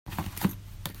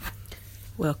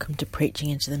Welcome to Preaching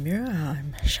into the Mirror.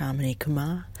 I'm Shamini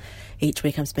Kumar. Each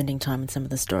week I'm spending time in some of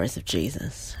the stories of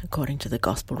Jesus, according to the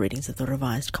Gospel readings of the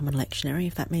Revised Common Lectionary,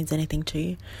 if that means anything to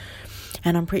you.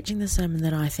 And I'm preaching the sermon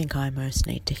that I think I most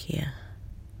need to hear.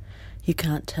 You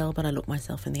can't tell, but I look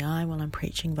myself in the eye while I'm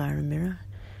preaching via a mirror.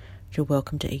 You're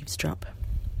welcome to eavesdrop.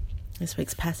 This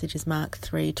week's passage is Mark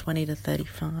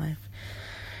 3:20-35.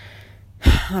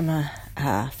 I'm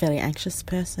a fairly anxious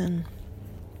person,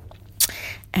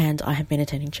 and I have been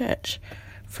attending church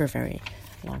for a very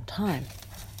long time.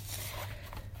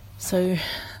 So,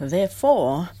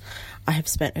 therefore, I have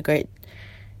spent a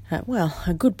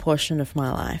good portion of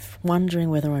my life wondering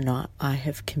whether or not I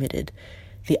have committed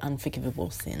the unforgivable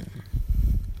sin.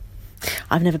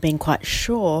 I've never been quite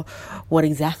sure what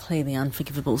exactly the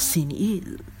unforgivable sin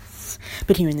is.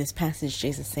 But here in this passage,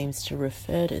 Jesus seems to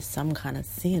refer to some kind of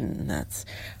sin that's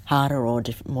harder or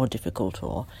more difficult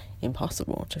or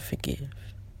impossible to forgive.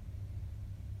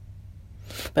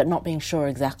 But not being sure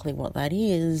exactly what that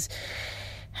is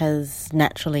has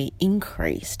naturally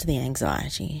increased the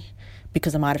anxiety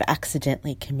because I might have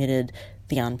accidentally committed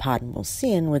the unpardonable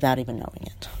sin without even knowing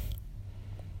it.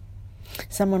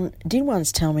 Someone did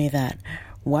once tell me that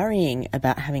worrying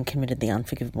about having committed the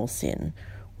unforgivable sin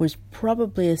was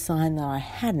probably a sign that I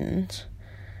hadn't,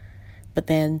 but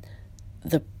then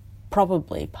the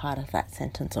probably part of that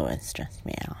sentence always stressed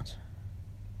me out.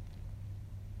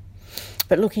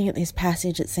 But looking at this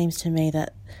passage, it seems to me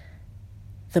that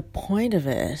the point of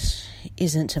it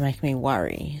isn't to make me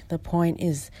worry. The point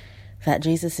is that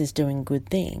Jesus is doing good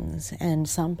things, and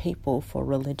some people, for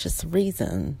religious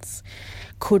reasons,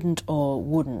 couldn't or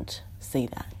wouldn't see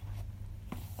that.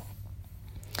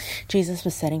 Jesus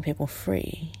was setting people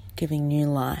free, giving new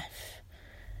life,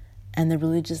 and the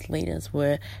religious leaders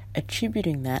were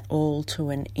attributing that all to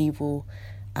an evil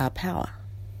power.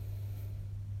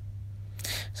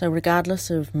 So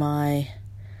regardless of my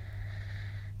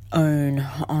own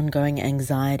ongoing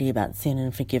anxiety about sin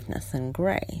and forgiveness and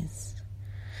grace,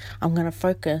 I'm going to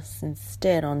focus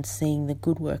instead on seeing the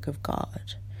good work of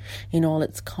God in all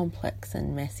its complex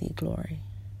and messy glory.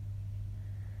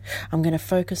 I'm going to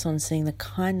focus on seeing the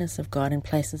kindness of God in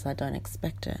places I don't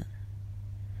expect it.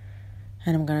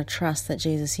 And I'm going to trust that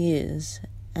Jesus is,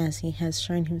 as he has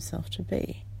shown himself to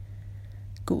be,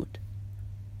 good.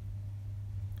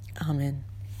 Amen.